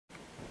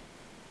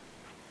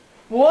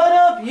What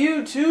up,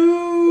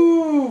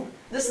 YouTube?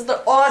 This is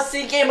the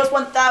RC Gamers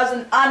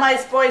 1000. I'm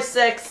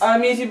Iceboys6.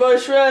 I'm EZboy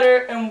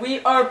Shredder, and we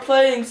are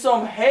playing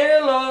some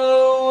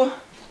Halo.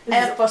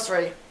 And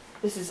 +3.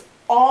 This is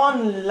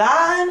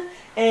online,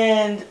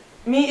 and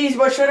me,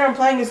 EZboy Shredder, I'm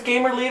playing as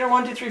Gamer Leader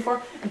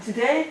 1234, and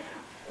today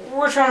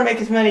we're trying to make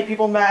as many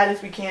people mad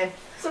as we can.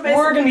 So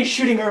we're gonna be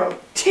shooting our own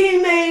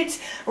teammates.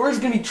 We're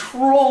just gonna be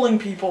trolling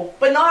people.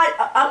 But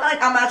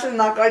I'm actually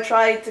not gonna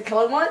try to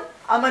kill anyone.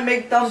 I'm gonna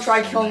make them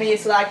try to kill me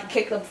so that I can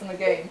kick them from the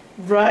game.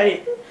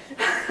 Right.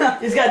 You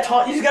just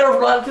gotta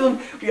run up to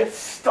them. We gotta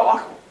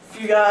stalk a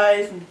few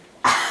guys. And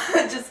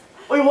just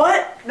wait,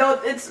 what? No,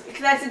 it's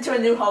connected to a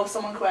new host.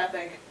 Someone quit, I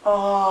think.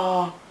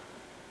 Oh,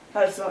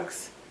 that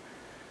sucks.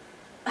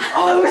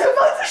 Oh, I was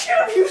about to shoot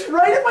him. He was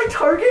right at my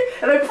target,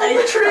 and I pulled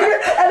the trigger,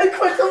 and I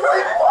quit. I'm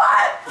like,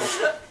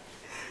 what?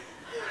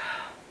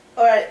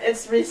 Alright,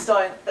 it's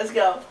restarting. Let's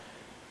go.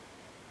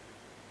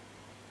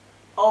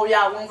 Oh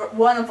yeah,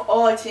 one of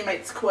all our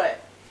teammates quit.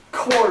 Of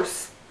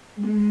course.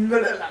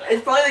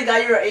 It's probably the guy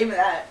you were aiming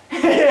at.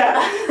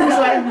 Yeah. He's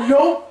like,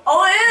 nope.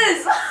 Oh, it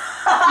is!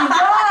 He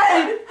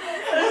died!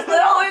 It's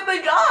literally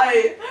the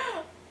guy!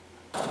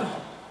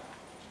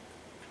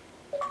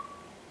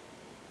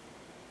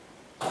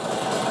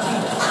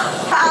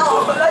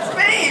 Ow! That's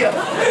me!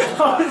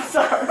 Oh, I'm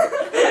sorry.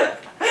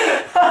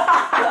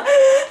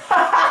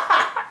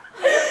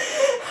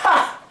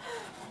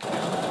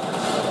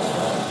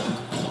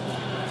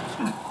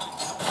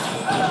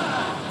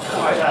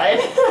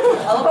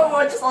 I love how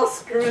we're just all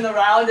screwing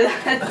around and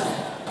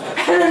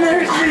then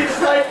there's me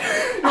just like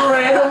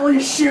randomly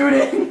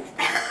shooting.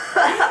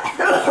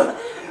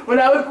 When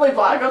I would play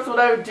Black Ops, what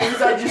I would do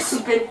is I'd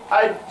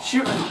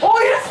shoot. Oh,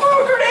 he just threw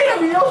a grenade at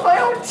me! That was my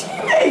own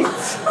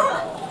teammates!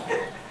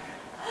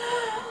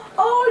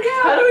 Oh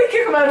god! How do we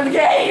kick them out of the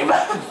game?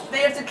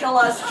 They have to kill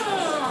us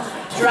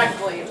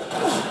directly.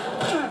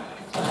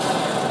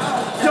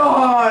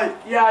 God!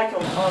 Yeah, I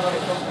killed him. Oh, no, I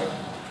killed him.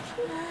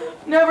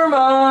 Never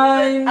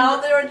mind.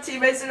 Out there,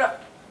 teammates are.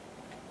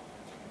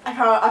 I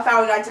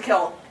found a guy to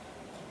kill.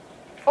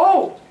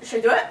 Oh! Should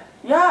I do it?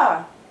 Yeah,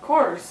 of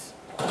course.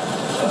 Let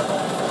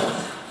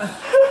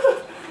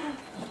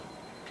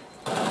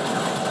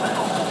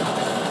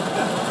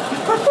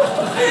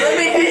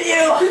me hit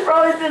you! He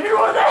probably thinking,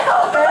 what the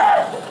hell,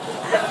 man?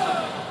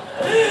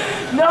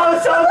 No,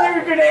 someone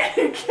threw a grenade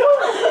and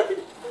killed him.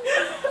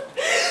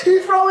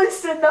 He's probably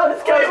sitting down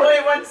his guy.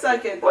 Wait 1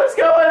 second. What's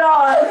going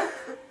on?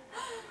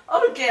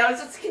 Okay, I was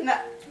just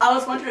I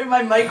was wondering if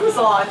my mic was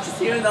on, just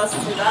hearing us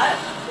do that.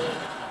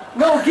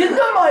 No, get the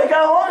mic,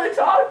 I want to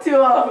talk to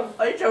him.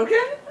 Are you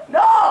joking?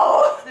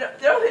 No!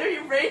 They'll hear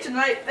you rage and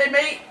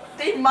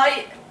they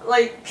might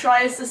like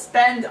try to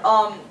suspend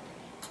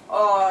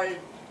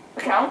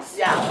accounts?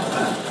 Yeah.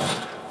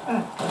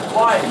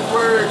 Why?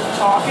 We're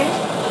talking?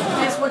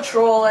 Because we're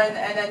trolling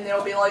and then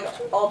they'll be like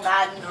all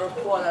mad and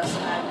report us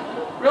and then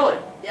really?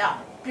 yeah.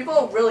 People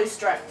are really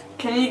strict.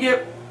 Can you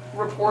get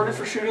reported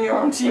for shooting your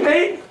own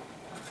teammate?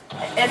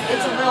 If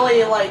it's a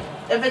really like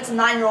if it's a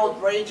 9-year-old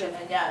raging,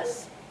 then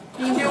yes.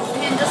 You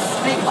can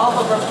just make up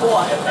a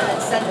report and then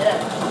send it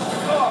in.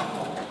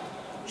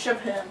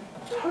 Ship him.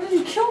 How did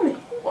he kill me?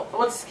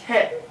 What's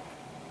hit?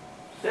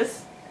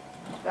 This?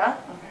 That?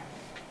 Okay.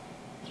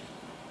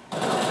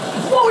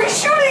 Whoa, he's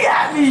shooting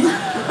at me!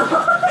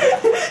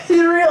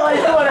 He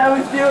realized what I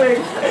was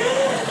doing.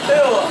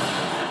 Who?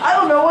 I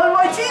don't know, one of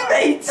my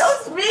teammates! That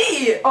was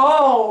me!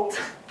 Oh!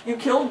 You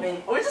killed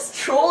me. We're just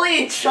trolling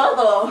each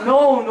other.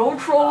 No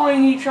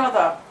trolling each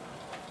other.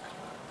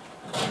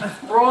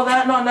 Bro,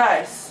 that's not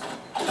nice.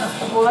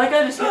 Well, that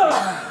guy just hit me.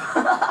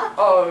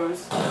 Oh, it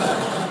was...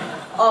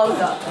 Oh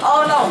god.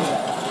 Oh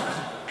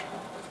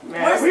no.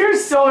 Man, we were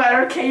so bad.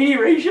 Our KD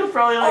ratio is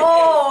probably like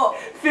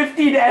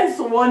 50 to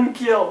S1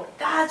 kill.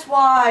 That's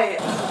why.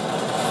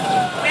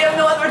 We have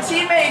no other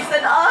teammates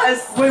than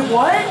us. Wait,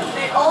 what?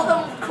 All of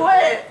them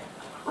quit.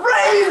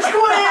 Rage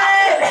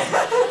quit!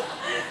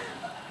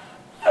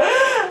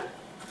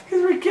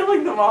 Because we're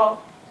killing them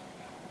all.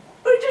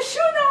 We just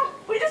shoot them.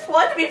 We just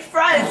want to be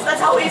friends. That's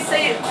how we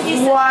say it.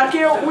 Why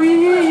can't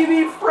we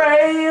be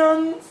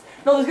friends?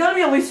 No, there's gotta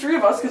be at least 3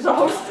 of us because the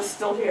host is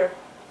still here.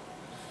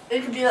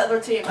 It could be the other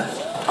team.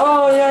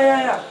 Oh,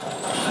 yeah.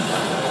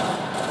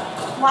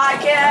 Why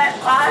can't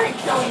I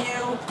kill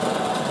you?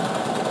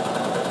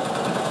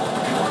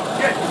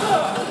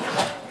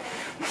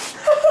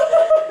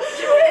 Did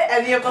you hit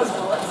any of those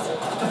bullets?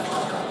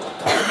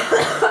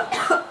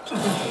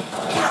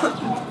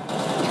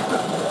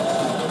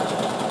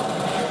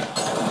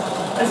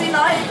 Is he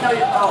not? No,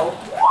 oh.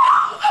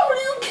 How do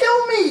you kill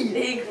me?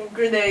 He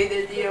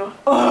grenaded you.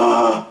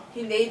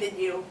 He naded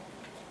you.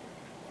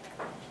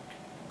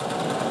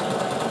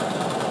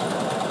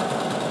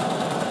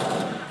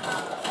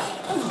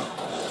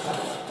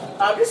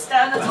 I'm just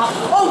standing on top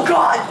of Oh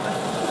god!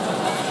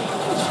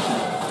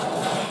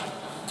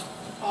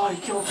 Oh, he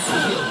killed me.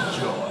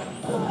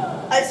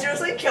 I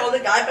seriously killed a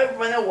guy but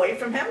ran away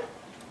from him?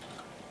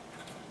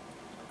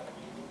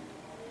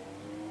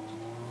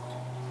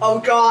 Oh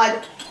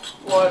god.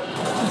 What?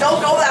 Don't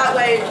go that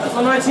way. That's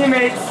One of my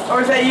teammates,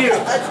 or is that you?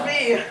 That's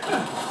me.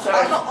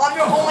 Sorry. I'm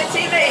your only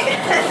teammate,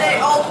 and they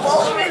all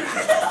follow me.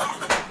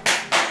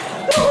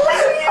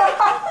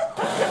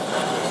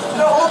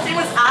 The whole team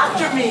was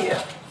after me.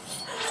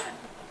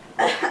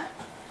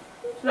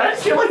 Did I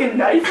just feel like a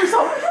knife or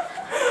something?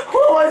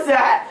 What was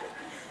that?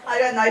 I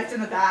got knifed in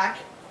the back,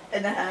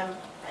 in the head,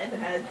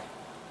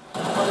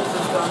 What is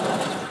this gun?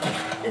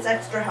 It's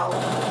extra health.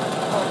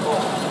 Oh, cool.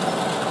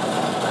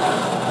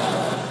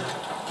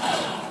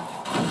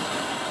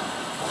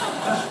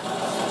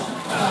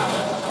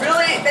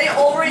 Really? They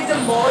already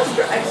demolished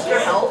your extra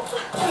health?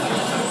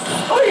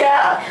 Oh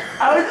yeah!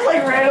 I was just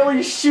like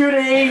randomly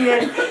shooting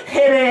and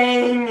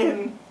hitting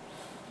and...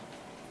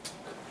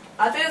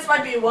 I think this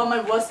might be one of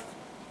my worst...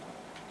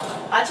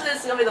 Actually, this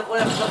is going to be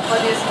one of the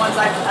funniest ones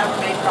I've ever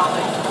made,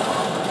 probably.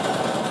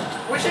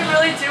 We should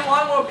really do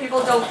one where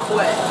people don't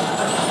quit.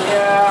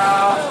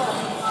 Yeah...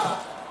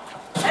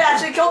 I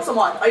actually killed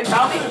someone. Are you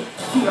proud of me?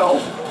 No.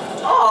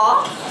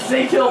 Aww.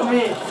 They killed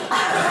me.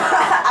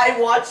 I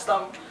watched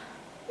them.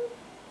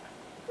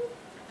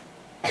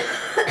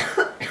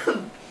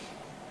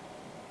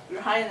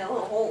 You're hiding in a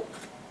little hole.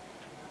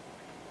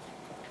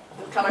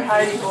 They're coming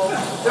hiding hole.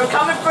 They're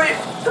coming for you.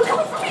 They're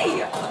coming for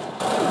me.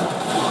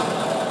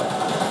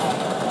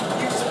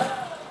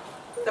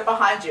 They're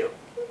behind you.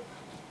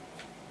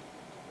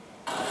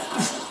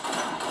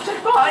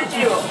 Check behind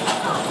you.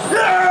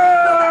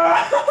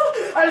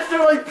 I just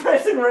start like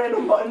pressing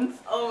random buttons.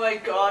 Oh my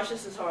gosh,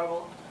 this is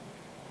horrible.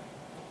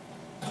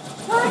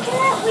 Why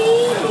can't we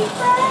be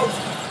friends?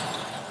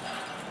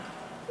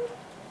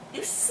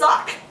 You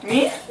suck.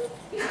 Me?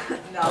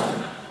 No.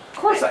 Of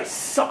course I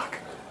suck.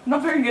 I'm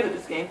not very good at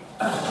this game.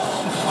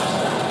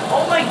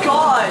 Oh my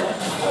god!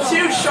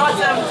 2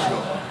 shots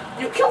at...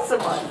 You killed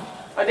someone.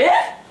 I did?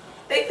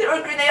 They threw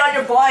a grenade on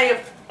your body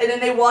and then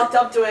they walked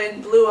up to it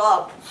and blew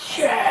up.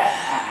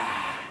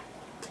 Yeah.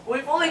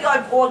 We've only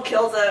got 4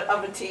 kills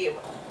of a team.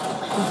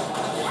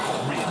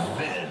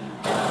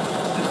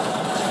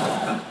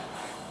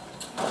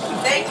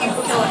 Thank you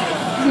for killing me.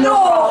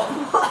 No!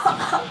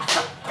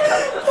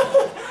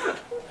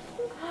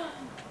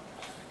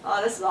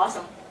 Oh, this is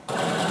awesome.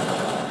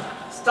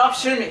 Stop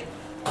shooting me.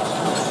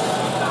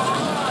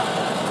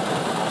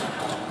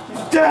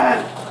 He's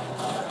dead!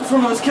 Which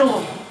one of us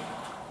killed him?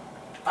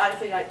 I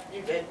think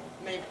you did.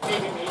 Maybe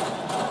me.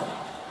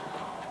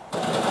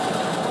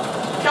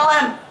 Kill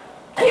him!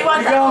 He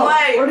went that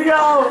way! Where'd he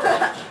go?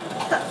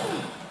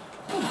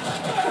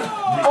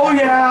 Oh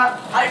yeah!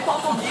 I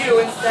pummeled you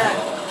instead.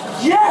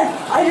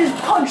 Yes! I just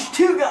punched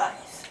 2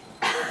 guys!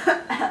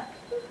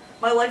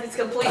 My life is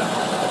complete.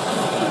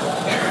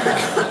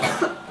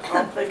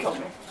 Oh, they killed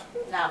me.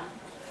 Now.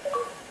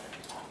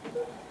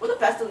 We're the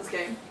best in this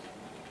game.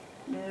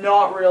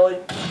 Not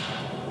really.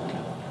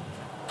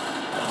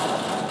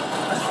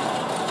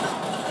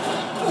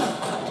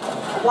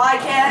 Why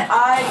can't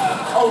I?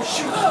 Oh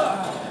shoot!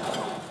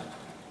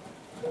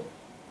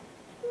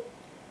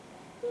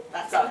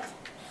 That sucks.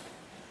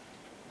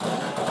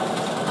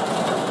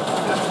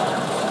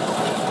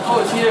 Oh,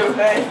 it's you,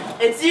 hey.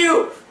 It's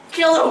you!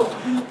 Kill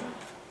him!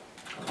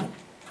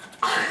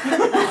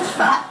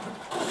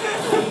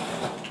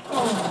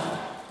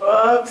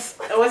 Oops.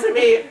 It wasn't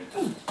me.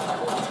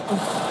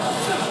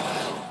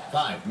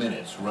 5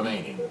 minutes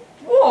remaining.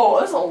 Whoa,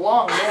 that's a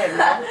long game,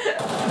 man.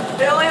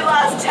 It only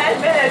lasts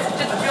 10 minutes. It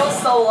just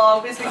feels so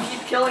long because we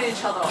keep killing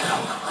each other.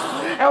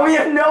 And we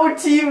have no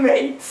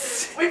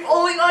teammates. We've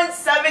only gotten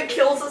 7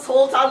 kills this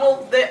whole time.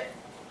 Well, they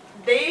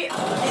need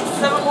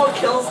 7 more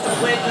kills to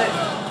win the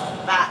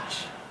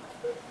match.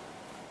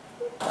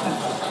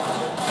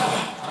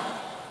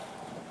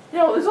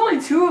 Yo, there's only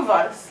 2 of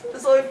us.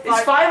 There's only 5.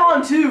 It's 5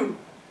 on 2.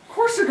 Of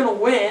course they're gonna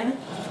win.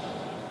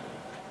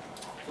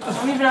 I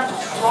don't even have to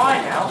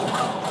try now.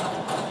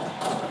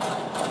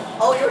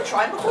 Oh, you were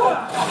trying before?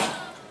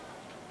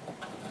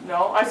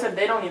 No, I said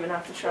they don't even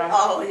have to try.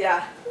 Oh,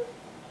 yeah.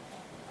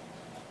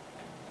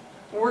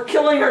 We're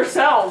killing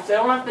ourselves. They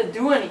don't have to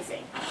do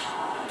anything.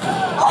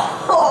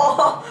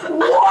 Oh.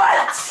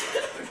 What?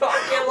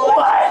 Rocket launch.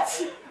 What?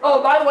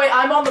 Oh, by the way,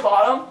 I'm on the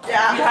bottom.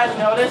 Yeah. You hadn't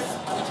noticed.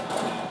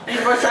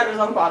 EZboy Strider's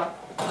on the bottom.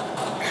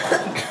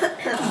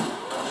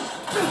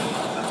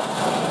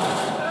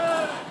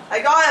 I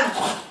got him.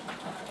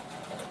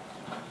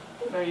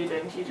 No, you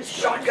didn't. You just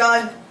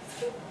Shotgun.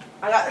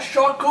 I got a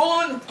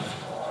shotgun.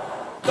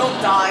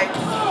 Don't die.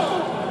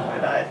 I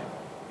died.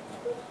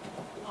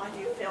 Why do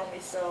you fail me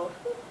so?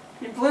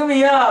 You blew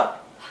me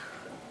up.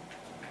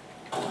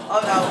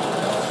 Oh no.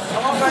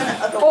 I'm gonna run the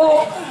other way.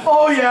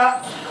 Oh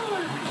yeah.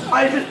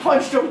 I just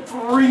punched him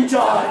 3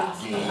 times.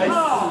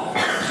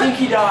 I think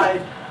he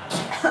died.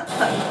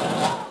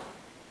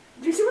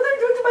 Do you see what they're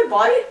doing to my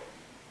body?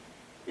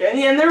 Yeah, in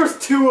the end, there was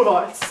 2 of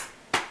us.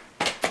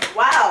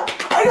 Wow.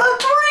 I got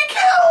 3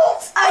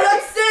 kills. I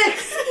got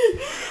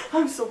 6.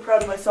 I'm so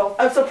proud of myself.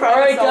 I'm so proud All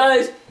of right,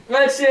 myself. guys.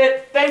 That's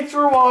it. Thanks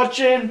for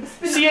watching.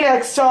 See you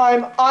next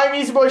time. I'm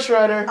EZboy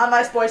Shredder. I'm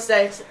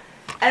Iceboys6.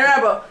 And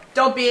remember,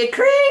 don't be a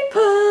creeper.